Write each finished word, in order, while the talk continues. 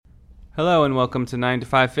Hello and welcome to 9 to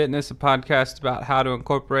 5 Fitness, a podcast about how to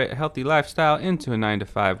incorporate a healthy lifestyle into a 9 to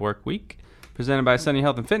 5 work week. Presented by Sunny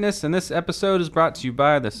Health and Fitness, and this episode is brought to you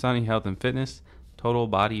by the Sunny Health and Fitness Total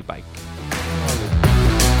Body Bike.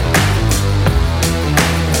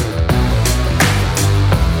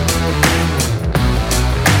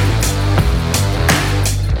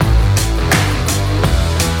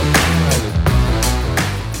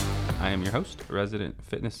 I am your host, resident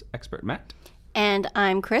fitness expert Matt. And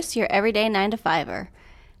I'm Chris, your everyday 9 to 5er.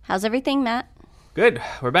 How's everything, Matt? Good.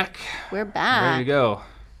 We're back. We're back. Ready to go.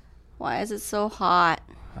 Why is it so hot?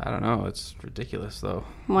 I don't know. It's ridiculous, though.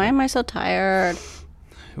 Why am I so tired?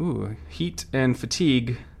 Ooh, heat and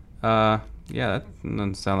fatigue. Yeah, that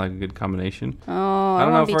doesn't sound like a good combination. Oh, I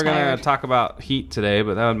don't know if we're going to talk about heat today,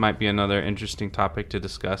 but that might be another interesting topic to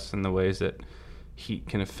discuss in the ways that heat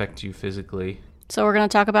can affect you physically. So we're going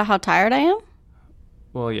to talk about how tired I am?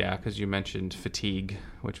 Well, yeah, because you mentioned fatigue,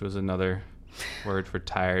 which was another word for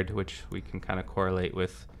tired, which we can kind of correlate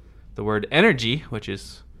with the word energy, which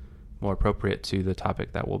is more appropriate to the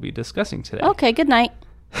topic that we'll be discussing today. Okay, good night.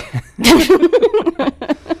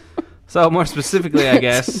 So more specifically, I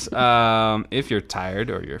guess, if you're tired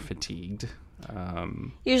or you're fatigued.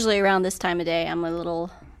 Usually around this time of day, I'm a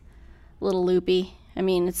little loopy. I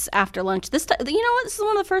mean, it's after lunch. You know what? This is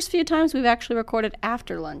one of the first few times we've actually recorded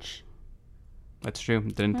after lunch. That's true.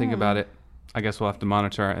 Didn't think about it. I guess we'll have to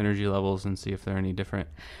monitor our energy levels and see if they're any different.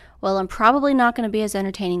 Well, I'm probably not going to be as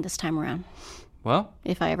entertaining this time around. Well,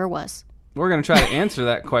 if I ever was. We're going to try to answer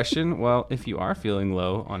that question. Well, if you are feeling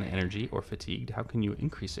low on energy or fatigued, how can you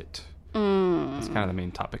increase it? That's kind of the main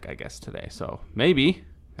topic, I guess, today. So maybe,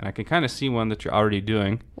 and I can kind of see one that you're already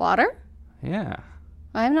doing. Water? Yeah.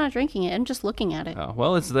 I'm not drinking it. I'm just looking at it. Oh,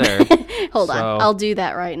 well, it's there. Hold on. I'll do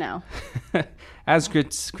that right now. As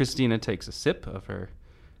Christina takes a sip of her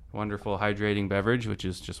wonderful hydrating beverage, which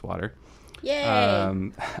is just water. Yay!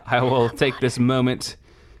 I will take this moment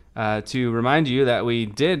to remind you that we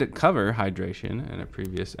did cover hydration in a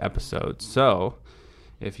previous episode. So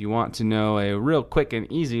if you want to know a real quick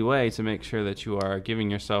and easy way to make sure that you are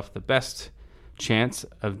giving yourself the best chance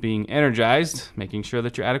of being energized, making sure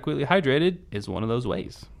that you're adequately hydrated is one of those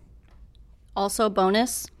ways. Also,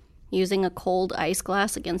 bonus, using a cold ice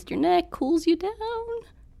glass against your neck cools you down.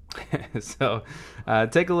 So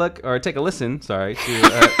take a listen to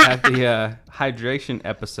at the hydration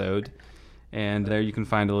episode, and there you can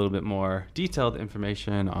find a little bit more detailed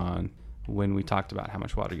information on when we talked about how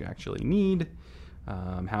much water you actually need,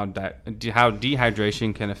 how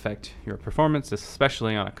dehydration can affect your performance,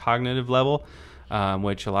 especially on a cognitive level,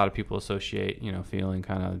 which a lot of people associate, feeling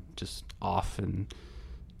kind of just off and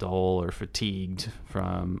dull or fatigued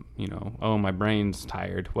from, oh, my brain's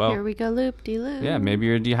tired. Well, here we go, loop-de-loop. Yeah, maybe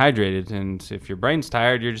you're dehydrated, and if your brain's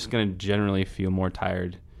tired, you're just going to generally feel more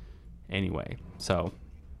tired anyway. So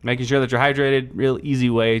making sure that you're hydrated, real easy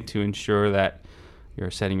way to ensure that you're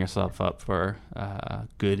setting yourself up for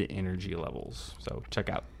good energy levels. So check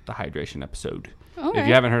out the hydration episode if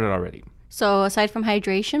you haven't heard it already. So aside from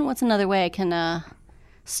hydration, what's another way I can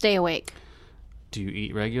stay awake? Do you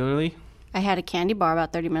eat regularly? I had a candy bar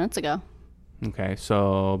about 30 minutes ago. Okay,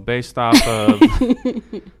 so based off of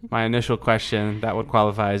my initial question, that would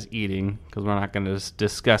qualify as eating, because we're not going to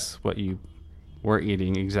discuss what you were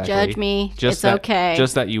eating exactly. Judge me. It's okay.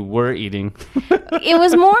 Just that you were eating. It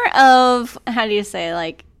was more of, how do you say,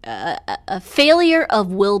 like a failure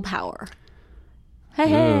of willpower.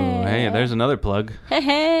 Hey, there's another plug.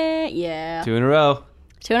 Yeah. 2 in a row.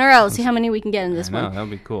 2 in a row. Let's see how many we can get in this one. That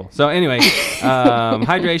would be cool. So anyway,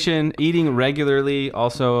 hydration, eating regularly.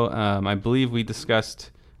 Also, I believe we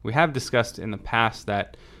have discussed in the past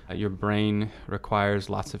that your brain requires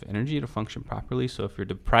lots of energy to function properly. So if you're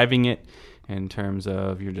depriving it in terms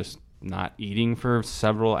of you're just not eating for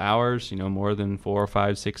several hours, more than 4 or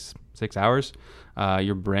 5, 6 hours,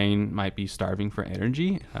 your brain might be starving for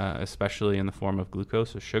energy, especially in the form of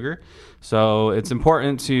glucose or sugar. So it's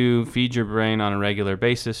important to feed your brain on a regular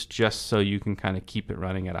basis just so you can kind of keep it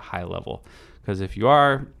running at a high level. Because if you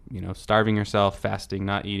are, starving yourself, fasting,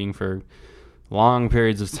 not eating for long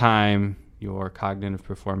periods of time, your cognitive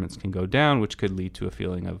performance can go down, which could lead to a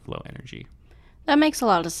feeling of low energy. That makes a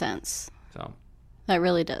lot of sense. So that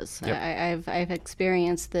really does. Yep. I've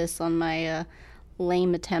experienced this on my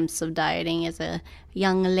lame attempts of dieting as a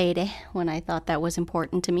young lady when I thought that was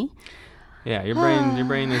important to me. Yeah, your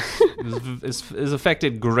brain is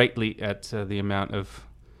affected greatly at the amount of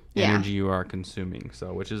energy you are consuming.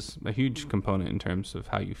 So, which is a huge component in terms of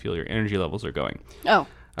how you feel your energy levels are going. Oh,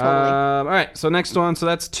 totally. All right, so next one. So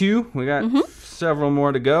that's 2. We got several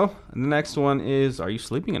more to go. And the next one is, are you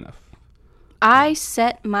sleeping enough? I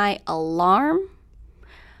set my alarm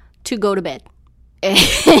to go to bed.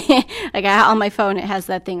 Like on my phone, it has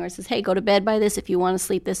that thing where it says, hey, go to bed by this if you want to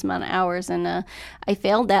sleep this amount of hours. And I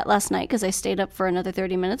failed that last night because I stayed up for another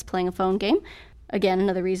 30 minutes playing a phone game. Again,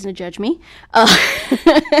 another reason to judge me.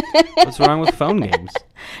 What's wrong with phone games?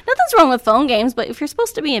 Nothing's wrong with phone games, but if you're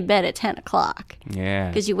supposed to be in bed at 10 o'clock. Yeah.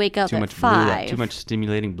 Because you wake up at 5. Too much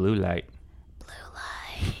stimulating blue light.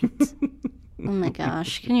 Blue light. Oh my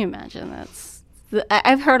gosh. Can you imagine?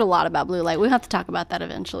 I've heard a lot about blue light. We'll have to talk about that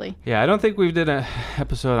eventually. Yeah, I don't think we've did an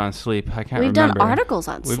episode on sleep. I can't remember. We've done articles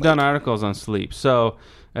on sleep. We've done articles on sleep. So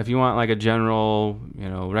if you want like a general,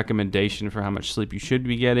 recommendation for how much sleep you should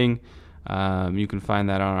be getting, you can find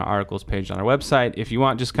that on our articles page on our website. If you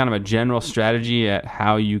want just kind of a general strategy at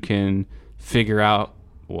how you can figure out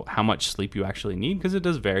how much sleep you actually need, because it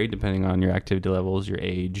does vary depending on your activity levels, your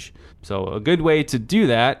age. So a good way to do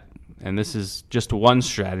that, and this is just one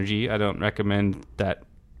strategy. I don't recommend that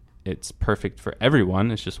it's perfect for everyone.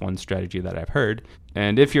 It's just one strategy that I've heard.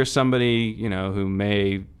 And if you're somebody, who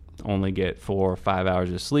may only get 4 or 5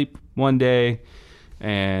 hours of sleep one day,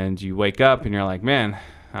 and you wake up and you're like, man,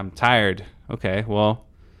 I'm tired. Okay, well,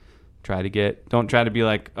 don't try to be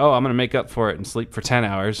like, oh, I'm going to make up for it and sleep for 10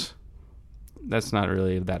 hours. That's not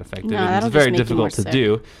really that effective. No, it's very difficult to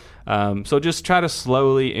do. So just try to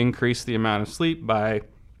slowly increase the amount of sleep by,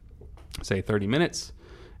 say, 30 minutes.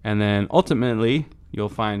 And then ultimately, you'll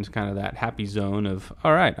find kind of that happy zone of,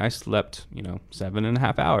 all right, I slept,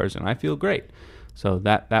 7.5 hours and I feel great. So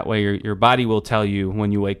that way your body will tell you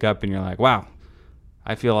when you wake up and you're like, wow,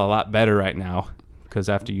 I feel a lot better right now. Because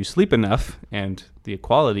after you sleep enough and the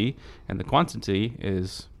quality and the quantity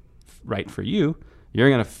is right for you, you're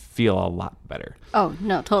going to feel a lot better. Oh,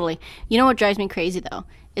 no, totally. You know what drives me crazy, though,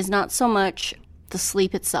 is not so much the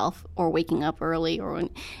sleep itself or waking up early.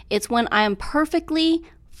 It's when I am perfectly,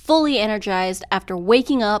 fully energized after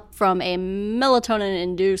waking up from a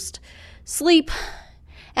melatonin-induced sleep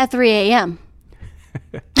at 3 a.m.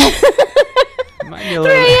 3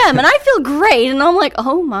 a.m. and I feel great, and I'm like,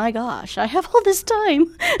 oh my gosh, I have all this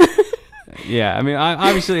time. Yeah, I mean,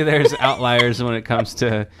 obviously there's outliers when it comes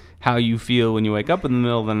to how you feel when you wake up in the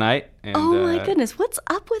middle of the night. And, oh my goodness, what's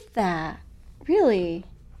up with that? Really?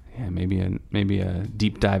 Yeah, maybe a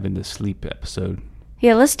deep dive into sleep episode.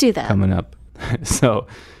 Yeah, let's do that. Coming up. So,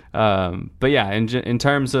 but yeah, in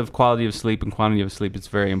terms of quality of sleep and quantity of sleep, it's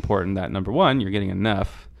very important that, number one, you're getting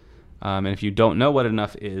enough. And if you don't know what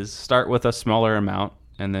enough is, start with a smaller amount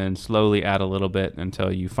and then slowly add a little bit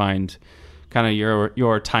until you find kind of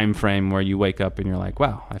your time frame where you wake up and you're like,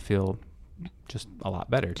 wow, I feel just a lot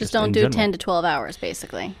better. Just don't do 10 to 12 hours,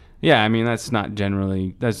 basically. Yeah, I mean, that's just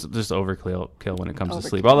overkill when it comes to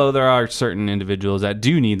sleep. Although there are certain individuals that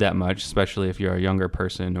do need that much, especially if you're a younger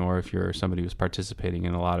person or if you're somebody who's participating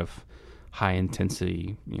in a lot of high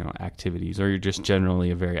intensity, activities, or you're just generally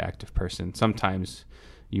a very active person. Sometimes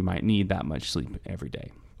you might need that much sleep every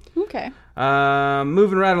day. Okay.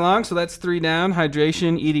 Moving right along. So that's 3 down: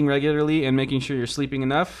 hydration, eating regularly, and making sure you're sleeping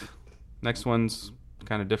enough. Next one's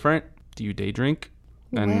kind of different. Do you day drink?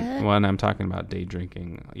 And when I'm talking about day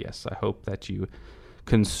drinking, yes, I hope that you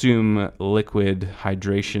consume liquid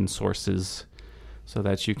hydration sources so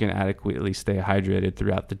that you can adequately stay hydrated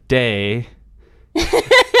throughout the day.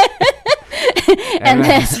 And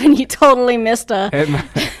that's when you totally missed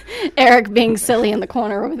Eric being silly in the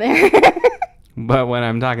corner over there. But when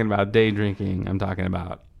I'm talking about day drinking, I'm talking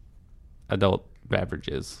about adult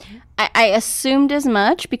beverages. I assumed as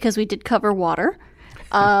much because we did cover water.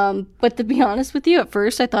 But to be honest with you, at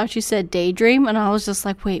first I thought you said daydream, and I was just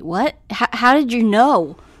like, wait, what? How did you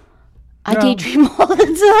know? I daydream all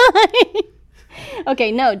the time.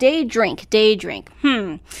 Okay, no, day drink.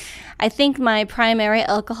 I think my primary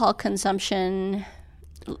alcohol consumption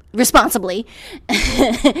responsibly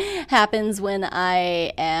happens when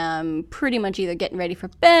I am pretty much either getting ready for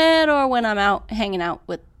bed or when I'm out hanging out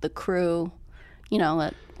with the crew,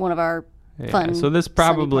 at one of our fun. So this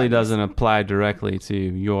probably doesn't apply directly to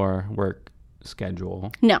your work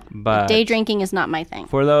schedule. No, but day drinking is not my thing.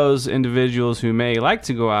 For those individuals who may like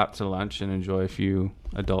to go out to lunch and enjoy a few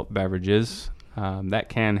adult beverages, that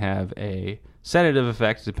can have a sedative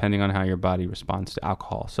effect depending on how your body responds to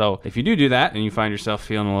alcohol. So if you do that and you find yourself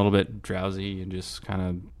feeling a little bit drowsy and just kind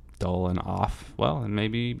of dull and off, well, and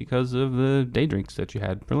maybe because of the day drinks that you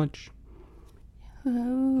had for lunch.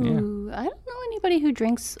 Ooh, yeah. I don't know anybody who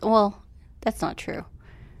drinks. Well, that's not true.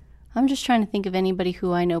 I'm just trying to think of anybody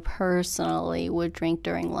who I know personally would drink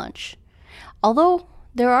during lunch. Although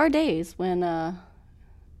there are days when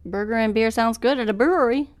burger and beer sounds good at a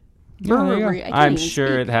brewery. I'm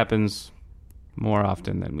sure it happens more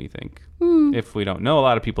often than we think. If we don't know a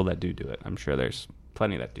lot of people that do it, I'm sure there's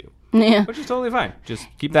plenty that do. Yeah. which is totally fine. Just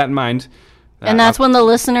keep that in mind. And that's when the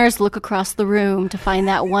listeners look across the room to find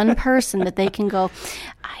that one person that they can go,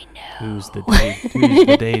 I know. Who's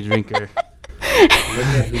the day drinker? Look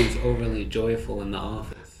at who's overly joyful in the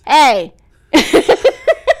office. Hey.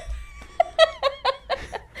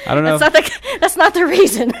 I don't know. That's not the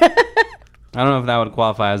reason. I don't know if that would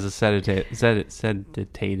qualify as a sedative.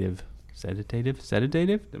 Sedative?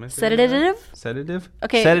 Am I saying that right? Sedative?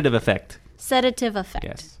 Okay. Sedative effect. Sedative effect.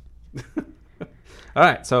 Yes. All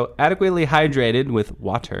right. So adequately hydrated with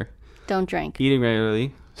water, Don't drink. eating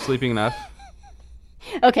regularly, sleeping enough,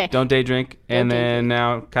 Okay. don't day drink, and Don't day then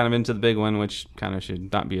now kind of into the big one, which kind of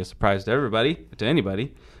should not be a surprise to everybody, to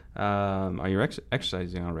anybody. Are you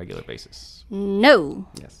exercising on a regular basis? No.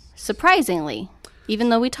 Yes. Surprisingly, even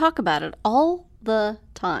though we talk about it all the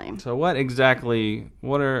time. So what are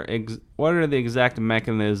the exact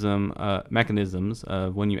mechanisms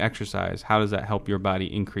of when you exercise? How does that help your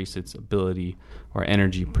body increase its ability or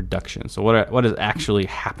energy production? So what is actually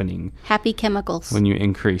happening Happy chemicals. when you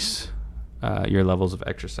increase your levels of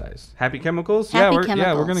exercise? Happy chemicals? Happy we're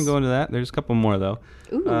chemicals. going to go into that. There's a couple more though.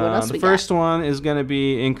 Ooh, what else The we first one is going to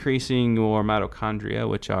be increasing your mitochondria,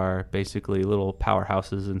 which are basically little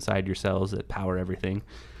powerhouses inside your cells that power everything.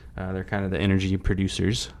 They're kind of the energy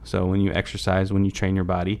producers. So when you exercise, when you train your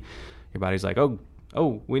body's like, oh,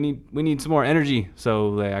 we need some more energy.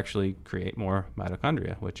 So they actually create more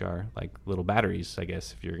mitochondria, which are like little batteries, I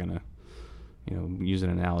guess, if you're gonna, use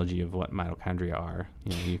an analogy of what mitochondria are.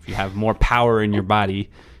 If you have more power in your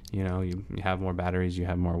body, you have more batteries, you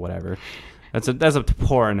have more whatever. That's a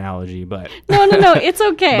poor analogy, but No, it's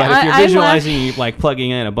okay. but if you're visualizing you like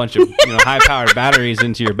plugging in a bunch of high-powered batteries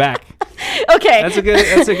into your back, Okay. that's a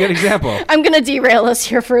good example. I'm going to derail us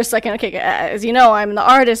here for a second. Okay, as you know, I'm the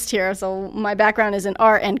artist here, so my background is in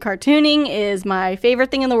art, and cartooning is my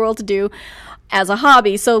favorite thing in the world to do as a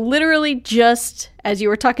hobby. So literally just as you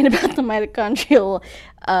were talking about the mitochondrial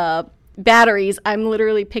batteries, I'm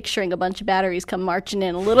literally picturing a bunch of batteries come marching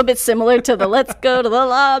in, a little bit similar to the let's go to the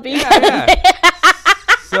lobby. Yeah.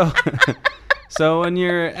 So when you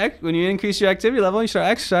increase your activity level, you start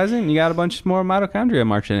exercising, you got a bunch more mitochondria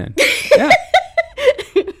marching in. Yeah.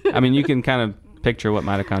 I mean, you can kind of picture what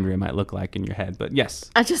mitochondria might look like in your head, but yes.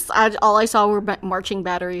 All I saw were marching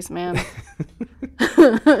batteries, man.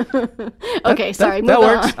 Okay, sorry. That move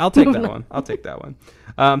works. on. I'll take that one.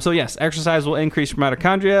 So yes, exercise will increase your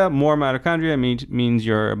mitochondria. More mitochondria means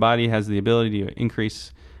your body has the ability to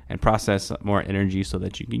increase and process more energy so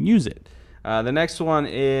that you can use it. The next one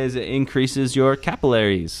is it increases your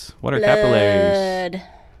capillaries. What are capillaries? Blood.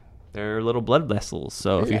 They're little blood vessels.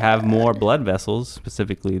 So if you have more blood vessels,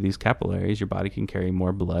 specifically these capillaries, your body can carry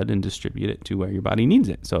more blood and distribute it to where your body needs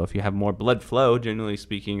it. So if you have more blood flow, generally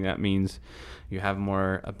speaking, that means you have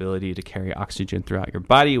more ability to carry oxygen throughout your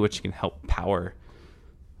body, which can help power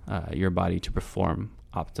your body to perform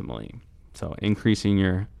optimally. So increasing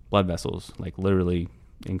your blood vessels, like literally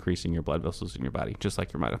increasing your blood vessels in your body, just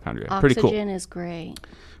like your mitochondria. Pretty cool. Oxygen is great.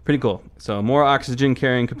 Pretty cool. So more oxygen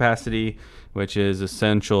carrying capacity, which is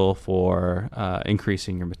essential for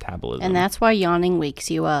increasing your metabolism. And that's why yawning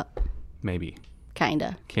wakes you up. Maybe.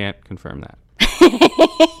 Kinda. Can't confirm that.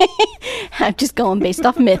 I'm just going based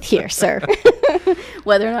off myth here, sir.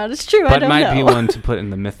 Whether or not it's true, I But don't might know. be one to put in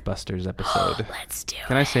the Mythbusters episode. Let's do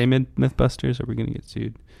Can I say Mythbusters? Are we going to get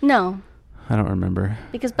sued? No, I don't remember.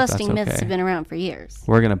 because If that's busting myths okay. have been around for years.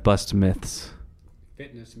 We're going to bust myths.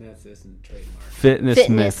 Fitness myths isn't trademark. Fitness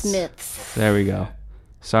Fitness myths. myths. There we go.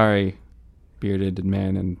 Sorry, bearded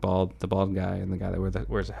man and the bald guy and the guy that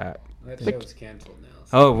wears a hat. That show's canceled now.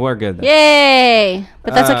 So Oh, we're good then. Yay!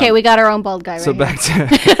 But that's okay. We got our own bald guy right So here.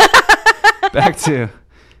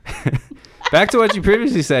 back to what you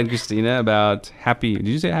previously said, Christina, about happy. Did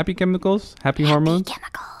you say happy chemicals? Happy hormones?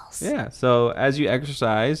 Chemicals. Yeah. So as you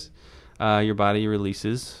exercise, your body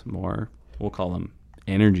releases more. We'll call them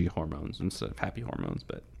energy hormones instead of happy hormones,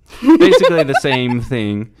 but basically the same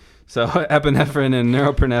thing. So epinephrine and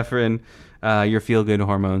norepinephrine, your feel-good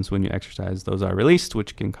hormones when you exercise, those are released,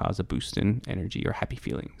 which can cause a boost in energy or happy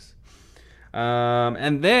feelings.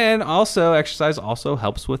 And then also exercise also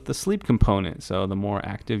helps with the sleep component. So the more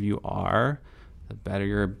active you are, the better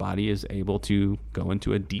your body is able to go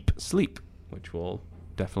into a deep sleep, which will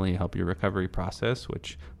definitely help your recovery process,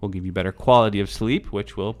 which will give you better quality of sleep,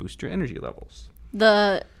 which will boost your energy levels.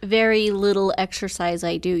 The very little exercise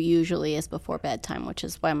I do usually is before bedtime, which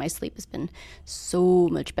is why my sleep has been so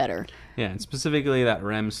much better. Yeah, and specifically that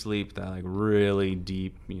REM sleep, that like really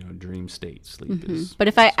deep, dream state sleep is. But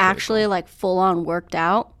if I is actually critical. like full on worked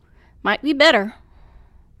out, might be better.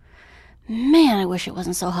 Man, I wish it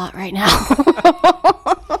wasn't so hot right now.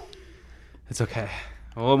 It's okay.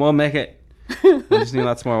 We'll make it. We just need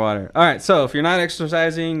lots more water. All right, so if you're not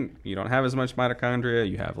exercising, you don't have as much mitochondria,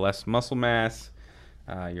 you have less muscle mass,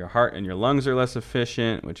 your heart and your lungs are less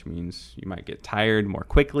efficient, which means you might get tired more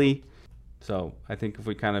quickly. So I think if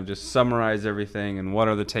we kind of just summarize everything and what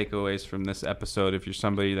are the takeaways from this episode, if you're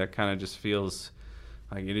somebody that kind of just feels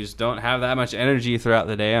like you just don't have that much energy throughout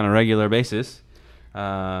the day on a regular basis,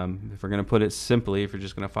 if we're going to put it simply, if you're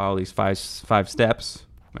just going to follow these five steps,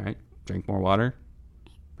 all right, drink more water.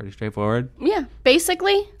 Pretty straightforward. Yeah.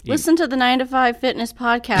 Basically, listen to the 9 to 5 Fitness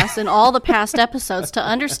podcast and all the past episodes to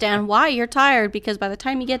understand why you're tired, because by the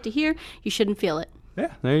time you get to here, you shouldn't feel it.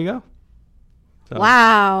 Yeah, there you go. So,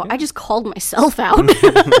 wow. Yeah. I just called myself out.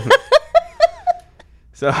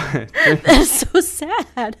 So that's so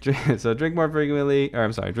sad. Drink more frequently,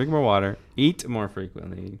 drink more water, eat more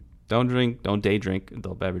frequently. Don't day drink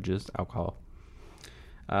adult beverages, alcohol.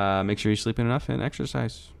 Make sure you're sleeping enough and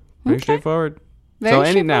exercise. Pretty straightforward.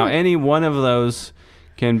 Any one of those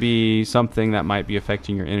can be something that might be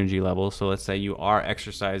affecting your energy level. So let's say you are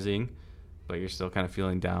exercising, but you're still kind of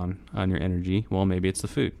feeling down on your energy. Well, maybe it's the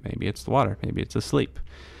food, maybe it's the water, maybe it's the sleep.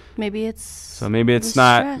 Maybe it's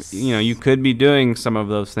not, you could be doing some of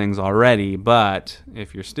those things already, but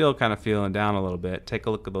if you're still kind of feeling down a little bit, take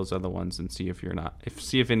a look at those other ones and see if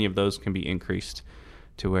any of those can be increased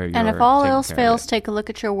to where you're. And if all else fails, take a look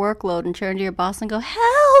at your workload and turn to your boss and go,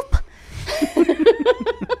 help.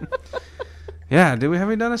 Yeah, have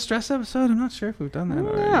we done a stress episode? I'm not sure if we've done that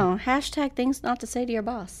already. No, hashtag things not to say to your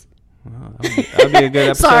boss. Well, that'd be a good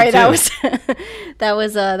episode. Sorry, too.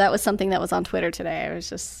 that was something that was on Twitter today. I was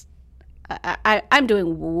just, I'm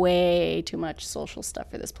doing way too much social stuff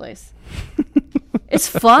for this place. It's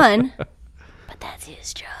fun, but that's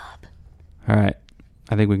his job. All right,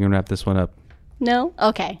 I think we can wrap this one up. No?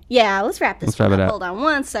 Okay. Yeah, let's wrap this one up. It Hold on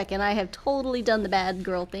 1 second. I have totally done the bad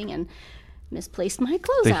girl thing and misplaced my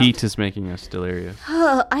clothes. The heat is making us delirious.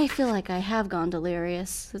 I feel like I have gone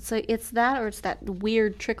delirious. It's that, or it's that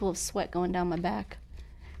weird trickle of sweat going down my back.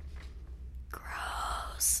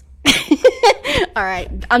 Gross. All right,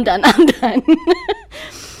 I'm done.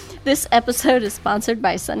 This episode is sponsored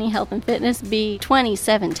by Sunny Health and Fitness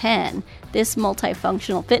B2710. This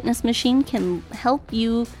multifunctional fitness machine can help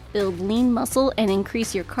you build lean muscle and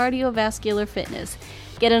increase your cardiovascular fitness.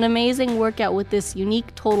 Get an amazing workout with this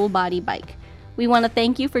unique total body bike. We want to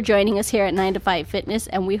thank you for joining us here at 9 to 5 Fitness,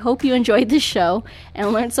 and we hope you enjoyed this show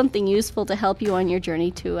and learned something useful to help you on your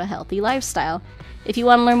journey to a healthy lifestyle. If you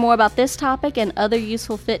want to learn more about this topic and other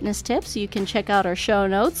useful fitness tips, you can check out our show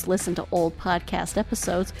notes, listen to old podcast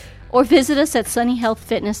episodes, or visit us at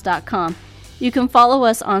sunnyhealthfitness.com. You can follow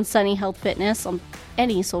us on Sunny Health Fitness on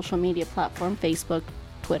any social media platform, Facebook,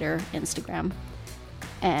 Twitter, Instagram,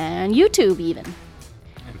 and YouTube even.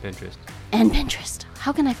 And Pinterest.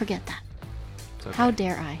 How can I forget that? Okay. How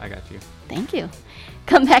dare I? I got you. Thank you.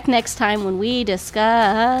 Come back next time when we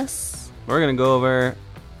discuss... We're going to go over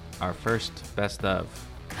our first best of.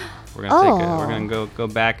 We're going to go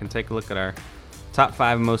back and take a look at our top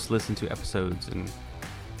 5 most listened to episodes and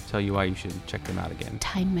tell you why you should check them out again.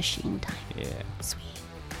 Time machine time. Yeah. Sweet.